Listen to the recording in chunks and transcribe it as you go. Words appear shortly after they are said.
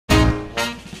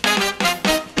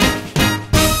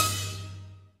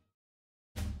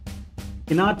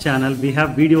In our channel, we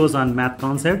have videos on math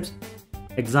concepts,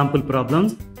 example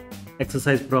problems,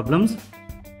 exercise problems,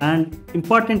 and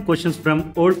important questions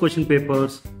from old question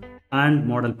papers and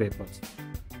model papers.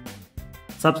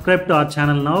 Subscribe to our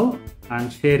channel now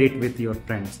and share it with your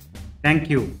friends. Thank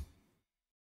you.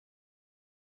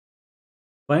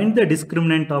 Find the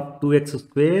discriminant of 2x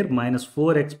square minus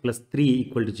 4x plus 3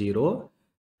 equal to 0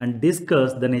 and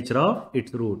discuss the nature of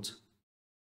its roots.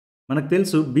 మనకు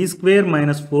తెలుసు b square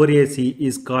minus 4ac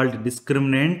is called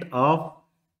discriminant of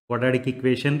quadratic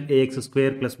equation ax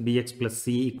square plus bx plus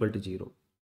c equal to 0.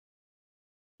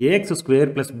 ax square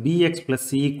plus bx plus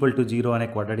c equal to 0 అనే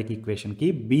quadratic equation కి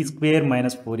b square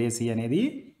minus 4ac అనేది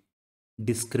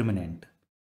discriminant.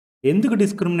 ఎందుకు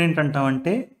discriminant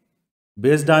అంటామంటే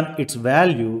based on its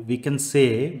value we can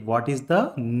say what is the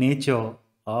nature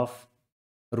of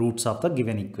roots of the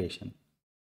given equation,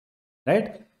 right?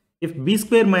 If b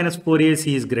square minus 4ac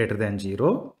is greater than 0,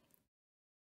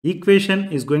 equation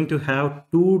is going to have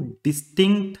two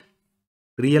distinct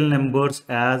real numbers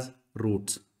as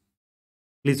roots.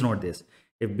 Please note this.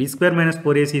 If b square minus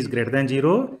 4ac is greater than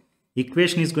 0,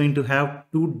 equation is going to have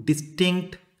two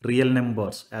distinct real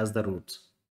numbers as the roots.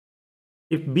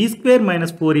 If b square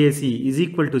minus 4ac is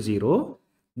equal to 0,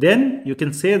 then you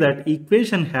can say that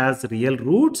equation has real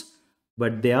roots,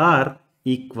 but they are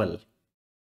equal.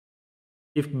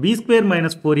 If b square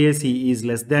minus 4ac is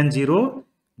less than 0,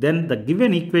 then the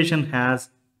given equation has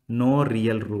no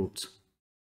real roots.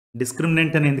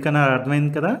 Discriminant and endukana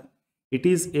ardhamaindi kada? It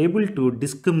is able to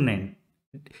discriminate.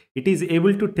 It is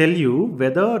able to tell you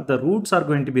whether the roots are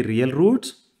going to be real roots.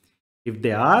 If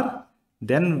they are,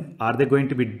 then are they going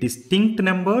to be distinct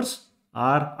numbers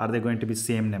or are they going to be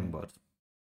same numbers?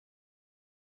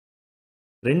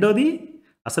 రెండోది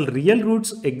అసలు real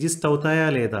roots exist అవుతాయా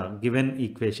లేదా given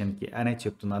ఈక్వేషన్కి అనేది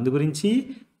చెప్తుంది. అందు గురించి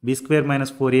B square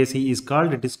minus 4ac is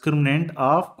called discriminant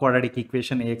of quadratic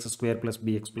equation ax square plus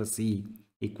bx plus c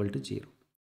equal to 0,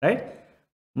 right?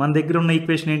 మన దగ్గర ఉన్న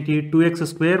ఈక్వేషన్ ఏంటి? 2x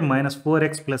square minus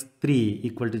 4x plus 3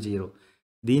 equal to 0.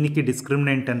 దీనికి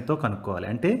డిస్క్రిమినెంట్ ఎంతో కనుక్కోవాలి,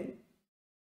 అంటే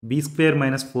b square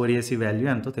minus 4ac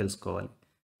value ఎంతో తెలుసుకోవాలి.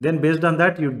 Then based on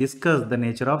that you discuss the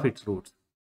nature of its roots.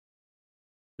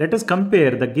 Let us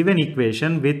compare the given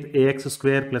equation with ax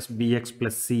square plus bx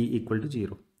plus c equal to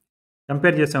 0.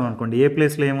 Compare చేసాం అనుకోండి, a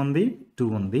ప్లేస్లో ఏముంది? 2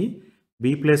 ఉంది,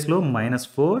 b ప్లేస్లో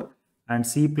 -4 and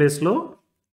c ప్లేస్లో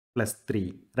 +3,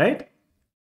 right?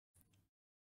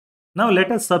 Now let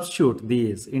us substitute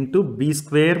these into b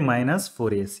square minus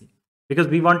 4ac because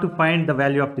we want to find the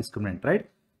value of discriminant, right?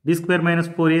 b square minus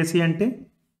 4ac ante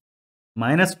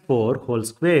minus 4 whole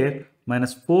square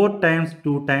minus 4 times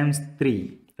 2 times 3,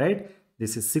 right?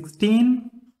 This is 16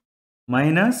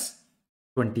 minus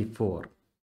 24.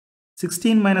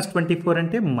 16 minus 24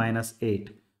 ante minus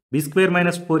 8. b square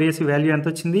minus 4ac value ఎంత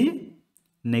వచ్చింది?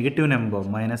 Negative number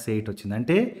 -8 వచ్చింది,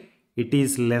 అంటే it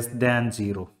is less than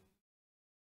 0.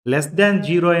 Less than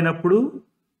 0 అయినప్పుడు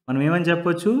మనం ఏమని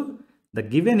చెప్పొచ్చు? The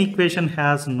given equation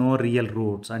has no real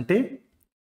roots, అంటే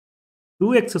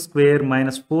 2x square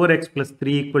minus 4x plus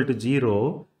 3 equal to 0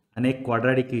 అనే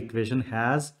quadratic equation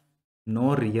has no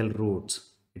real roots.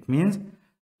 It means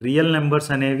real numbers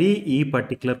అనేవి ఈ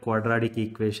particular quadratic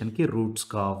equation కి roots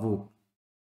కావు.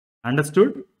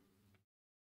 Understood?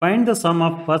 Find the sum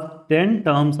of first 10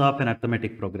 terms of an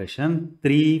arithmetic progression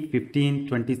 3, 15,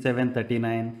 27,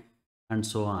 39 and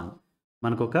so on.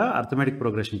 మనకు ఒక arithmetic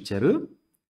progression ఇచ్చారు,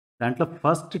 దాంట్లో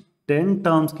first 10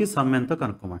 terms కి some ఎంతో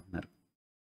కనుక్కోమంటున్నారు,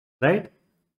 right?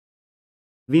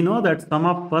 We know that sum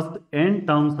of first n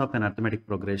terms of an arithmetic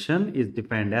progression is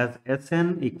defined as Sn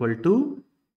equal to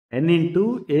n into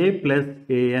a plus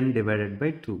an divided by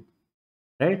 2,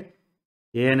 right?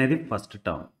 a అనేది first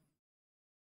term,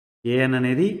 an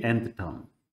అనేది nth term,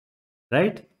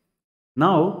 right?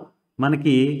 Now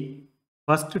మనకి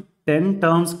first 10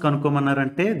 terms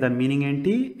కనుక్కోమన్నారంటే దాని meaning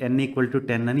ఏంటి? n equal to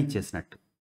 10 అని ఇచ్చేసినట్టు,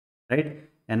 right?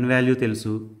 n value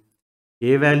తెలుసు,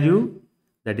 a value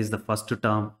that is the first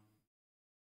term,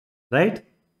 right?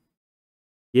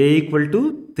 a equal to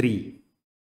 3,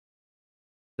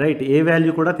 right? a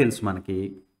value కూడా తెలుసు మనకి,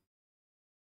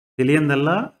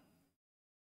 తెలియందల్లా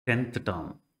 10th term,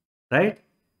 right?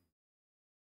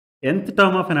 nth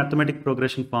term of an arithmetic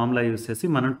progression formula use చేసి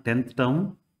మనం 10th term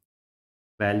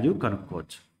value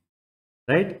కనుక్కోవచ్చు,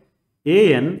 right?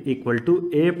 an equal to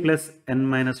a plus n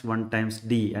minus 1 times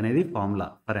d అనేది formula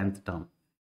for nth term.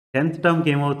 10th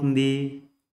టర్మ్కి ఏమవుతుంది?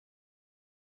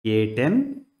 a10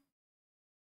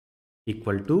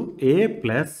 equal to a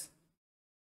plus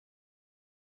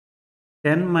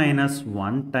 10 minus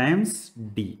 1 times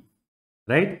d,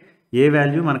 right? a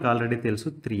value మనకు already తెలుసు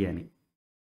 3 అని,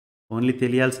 only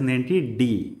తెలియాల్సింది ఏంటి? d,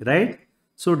 right?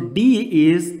 So D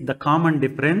is the common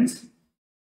difference.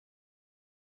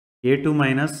 A2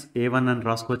 minus A1 and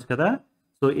రాసుకోవచ్చు కదా.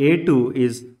 So A2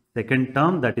 is second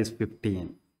term, that is 15.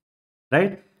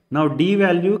 Right? Now D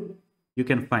value you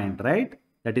can find, right?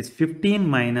 That is 15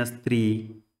 minus 3,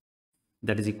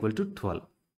 that is equal to 12.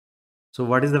 So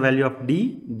what is the value of D?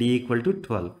 D equal to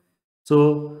 12. So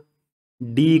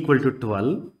D equal to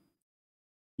 12.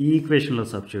 ఈ ఈక్వేషన్లో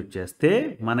substitute చేస్తే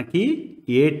మనకి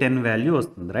A10 value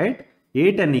వస్తుంది, right?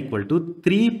 A10 equal to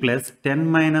 3 plus 10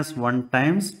 minus 1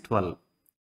 times 12.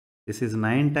 This is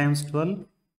 9 times 12,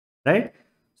 right?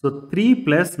 So 3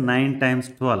 plus 9 times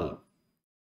 12.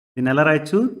 దీన్ని ఎలా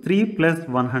రాయొచ్చు? 3 plus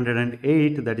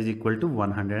 108, that is equal to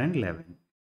 111.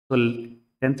 So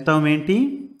 10th term ఏంటి?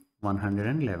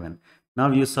 111. Now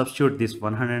you substitute this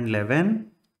 111,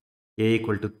 A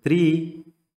equal to 3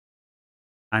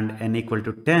 and N equal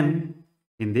to 10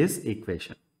 in this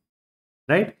equation,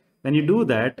 right? When you do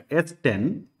that, S10,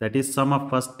 that is sum of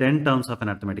first 10 terms of an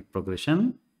arithmetic progression,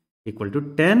 equal to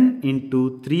 10 into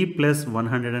 3 plus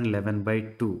 111 by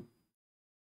 2.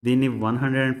 Dini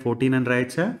 114 and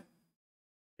write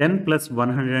 10 plus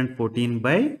 114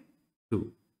 by 2,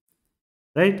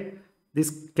 right? This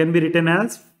can be written as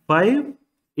 5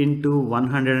 into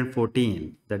 114,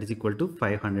 that is equal to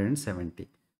 570.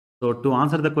 So to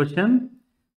answer the question,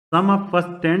 sum of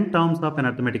first 10 terms of an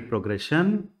arithmetic progression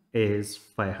is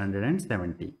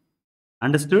 570.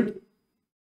 Understood?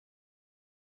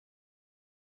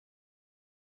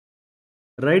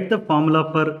 Write the formula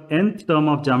for nth term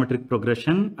of geometric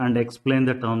progression and explain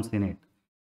the terms in it.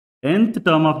 Nth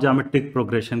term of geometric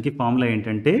progression ki formula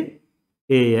entante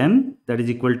an, that is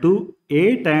equal to a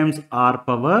times r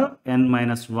power n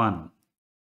minus 1.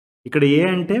 ఇక్కడ a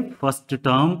అంటే first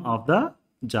term of the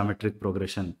geometric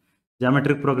progression.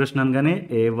 Geometric progression అనగానే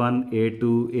A1, A2,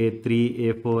 A3,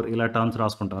 A4 ఇలా terms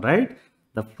రాసుకుంటాం, right?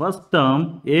 The first term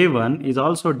A1 is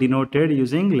also denoted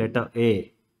using letter A,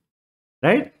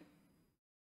 right?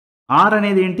 R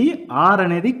అనేది ఏంటి? R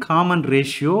అనేది common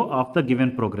ratio of the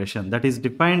given progression, that is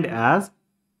defined as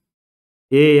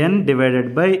an divided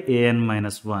by an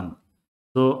minus 1.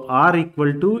 So R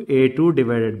equal to A2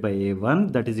 divided by A1,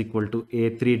 that is equal to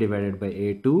A3 divided by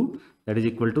A2, that is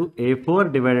equal to A4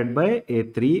 divided by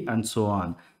A3, and so on.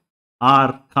 Our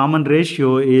common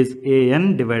ratio is an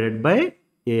divided by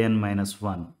an minus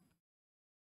 1.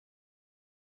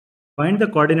 Find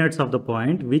the coordinates of the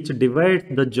point which divides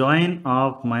the join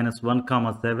of minus 1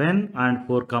 comma 7 and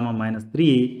 4 comma minus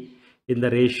 3 in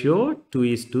the ratio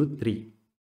 2:3.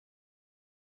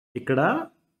 ఇక్కడ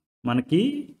మనకి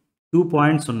 2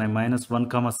 points ఉన్నాయి,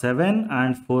 -1,7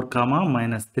 and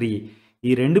 4,-3.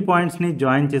 ఈ రెండు పాయింట్స్ని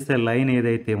join చేసే line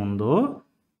ఏదైతే ఉందో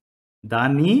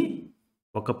దాన్ని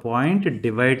ఒక పాయింట్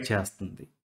డివైడ్ చేస్తుంది.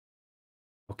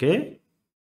 ఓకే,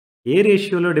 ఏ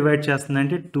రేషియోలో డివైడ్ చేస్తుంది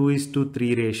అంటే 2:3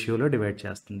 రేషియోలో డివైడ్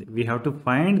చేస్తుంది. We have to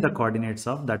find the coordinates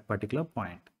of that particular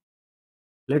point.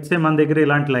 Let's say మన దగ్గర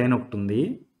ఇలాంటి లైన్ ఒకటి ఉంది,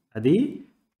 అది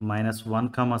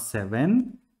 -1,7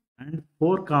 అండ్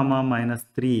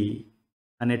 4,-3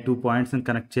 అనే 2 పాయింట్స్ని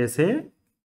కనెక్ట్ చేసే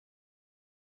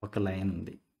ఒక లైన్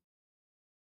ఉంది.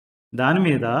 దాని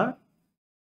మీద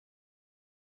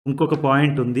ఇంకొక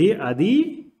పాయింట్ ఉంది, అది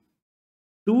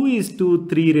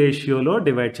 2:3 రేషియోలో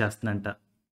డివైడ్ చేస్తుందంట.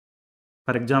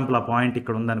 ఫర్ ఎగ్జాంపుల్ ఆ పాయింట్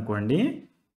ఇక్కడ ఉందనుకోండి,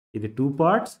 ఇది 2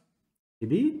 పార్ట్స్,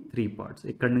 ఇది 3 పార్ట్స్,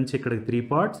 ఇక్కడ నుంచి ఇక్కడికి 3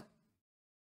 పార్ట్స్,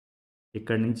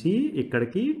 ఇక్కడ నుంచి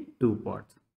ఇక్కడికి 2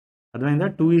 పార్ట్స్. అర్థమైందా?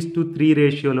 2:3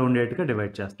 రేషియోలో ఉండేట్టుగా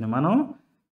డివైడ్ చేస్తుంది. మనం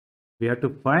we have to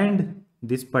find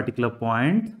this particular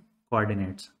point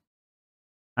coordinates.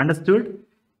 Understood?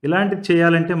 ఇలాంటిది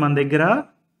చేయాలంటే మన దగ్గర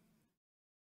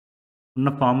ఉన్న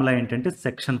ఫార్ములా ఏంటంటే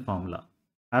section formula.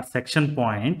 Are section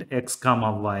point x,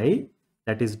 y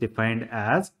that is defined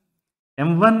as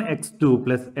m1 x2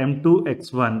 plus m2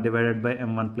 x1 divided by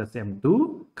m1 plus m2,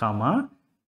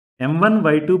 m1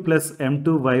 y2 plus m2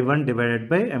 y1 divided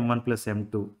by m1 plus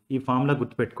m2. ఈ formula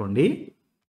గుర్తుపెట్టుకోండి.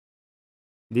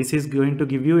 This is going to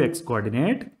give you x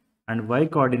coordinate and y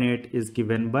coordinate is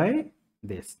given by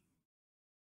this,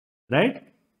 right?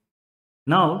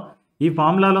 Now ఈ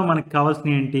ఫార్ములాలో మనకు కావాల్సిన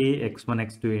ఏంటి? x1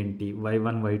 x2 ఏంటి,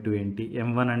 y1 y2 ఏంటి,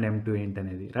 m1 and m2 ఏంటి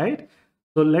అనేది, right?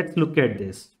 So let's look at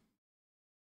this.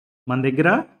 మన దగ్గర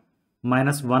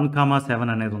 -1,7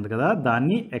 అనేది ఉంది కదా,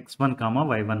 దాన్ని x1,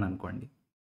 y1 అనుకోండి.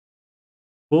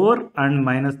 4 and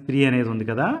 -3 అనేది ఉంది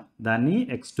కదా, దాన్ని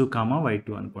x2, y2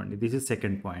 అనుకోండి. This is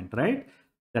second point, right?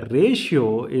 The ratio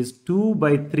is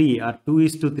 2/3 or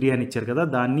 2:3 అని ఇచ్చారు కదా,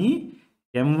 దాన్ని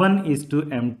m1 is to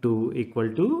m2 equal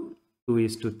to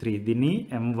 2:3. దీన్ని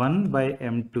m1 by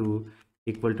m2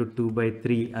 equal to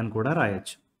 2/3 అని కూడా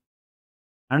రాయొచ్చు.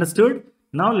 Understood?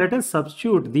 Now let us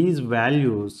substitute these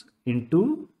values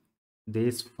into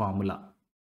this formula.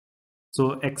 So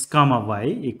x comma y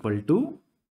equal to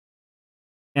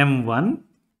m1,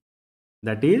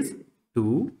 that is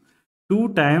 2,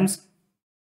 2 times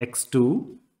x2,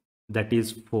 that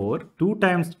is 4, 2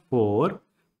 times 4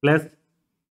 plus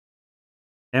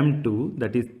m2,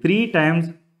 that is 3 times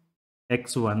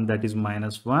x1, that is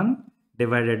minus 1,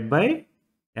 divided by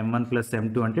m1 plus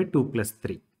m2 ante 2 plus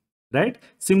 3, right?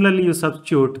 Similarly, you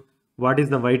substitute what is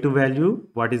the y2 value,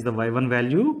 what is the y1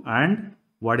 value, and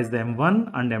what is the m1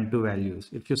 and m2 values.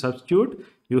 If you substitute,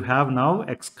 you have now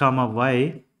x comma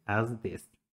y as this.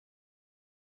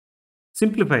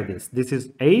 Simplify this. This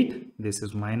is 8, this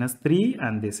is minus 3,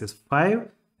 and this is 5,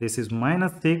 this is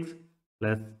minus 6,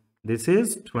 plus this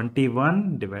is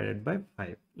 21 divided by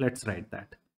 5. Let's write that.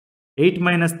 8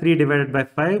 minus 3 divided by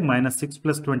 5 minus 6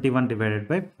 plus 21 divided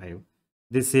by 5.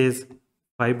 This is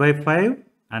 5 by 5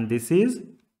 and this is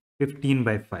 15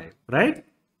 by 5, right?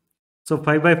 So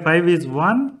 5 by 5 is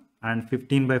 1 and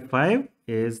 15 by 5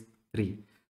 is 3.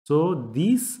 So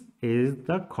this is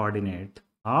the coordinate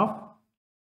of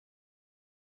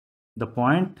the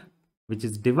point which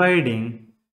is dividing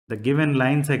the given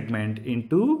line segment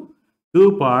into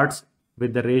two parts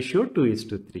with the ratio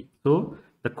 2:3. So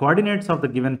the coordinates of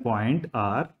the given point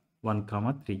are 1,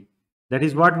 3. That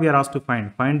is what we are asked to find.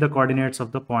 Find the coordinates of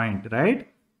the point, right?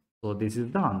 So this is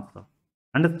the answer.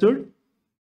 Understood?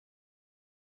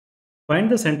 Find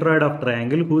the centroid of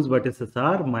triangle whose vertices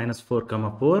are minus 4,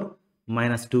 4,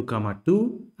 minus 2, 2,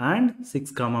 and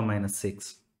 6, minus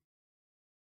 6.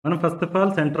 మనం first of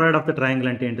all centroid of the triangle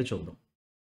అంటే ఏంటో చూద్దాం.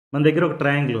 మన దగ్గర ఒక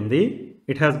triangle ఉంది.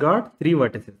 It has got 3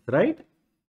 vertices, right,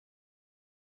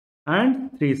 and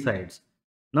 3 sides.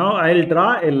 Now I will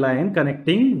draw a line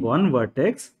connecting one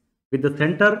vertex with the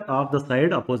center of the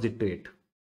side opposite to it.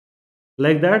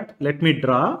 Like that, let me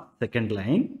draw second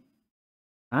line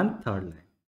and third line.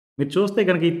 మీరు చూస్తే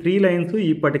కనుక ఈ 3 lines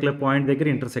ఈ particular point దగ్గర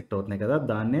intersect అవుతున్నాయి కదా,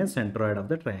 దాన్నే centroid of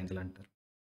the triangle అంటారు.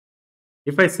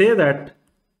 If I say that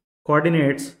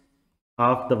coordinates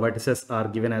of the vertices are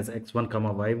given as x1,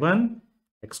 y1,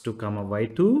 x2,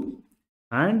 y2,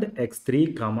 and x3,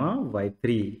 y3.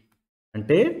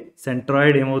 అంటే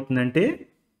సెంట్రాయిడ్ ఏమవుతుందంటే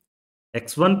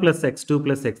x1 plus x2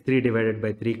 plus x3 divided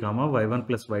by 3, y1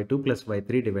 plus y2 plus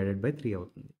y3 divided by 3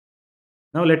 అవుతుంది.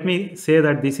 Now let me say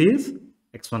that this is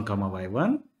x1,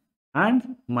 y1 and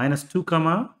minus 2,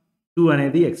 2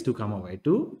 అనేది x2, y2.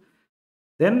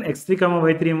 Then x3,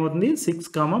 y3 ఏమవుతుంది 6,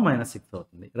 minus 6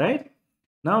 అవుతుంది, right?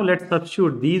 Now let's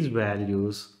substitute these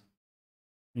values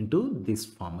into this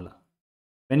formula.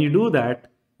 When you do that,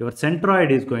 your centroid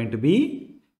is going to be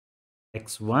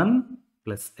x1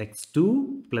 plus x2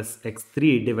 plus x3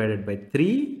 divided by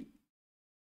 3,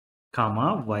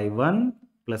 y1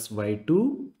 plus y2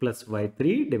 plus y3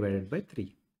 divided by 3.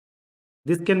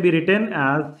 This can be written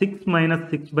as 6 minus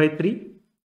 6 by 3,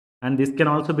 and this can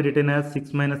also be written as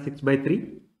 6 minus 6 by 3,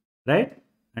 right?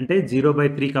 Ante 0 by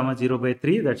 3, 0 by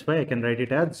 3, that's why I can write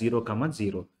it as 0,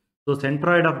 0. So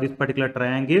centroid of this particular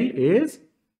triangle is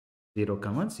 0,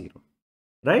 0,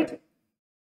 right?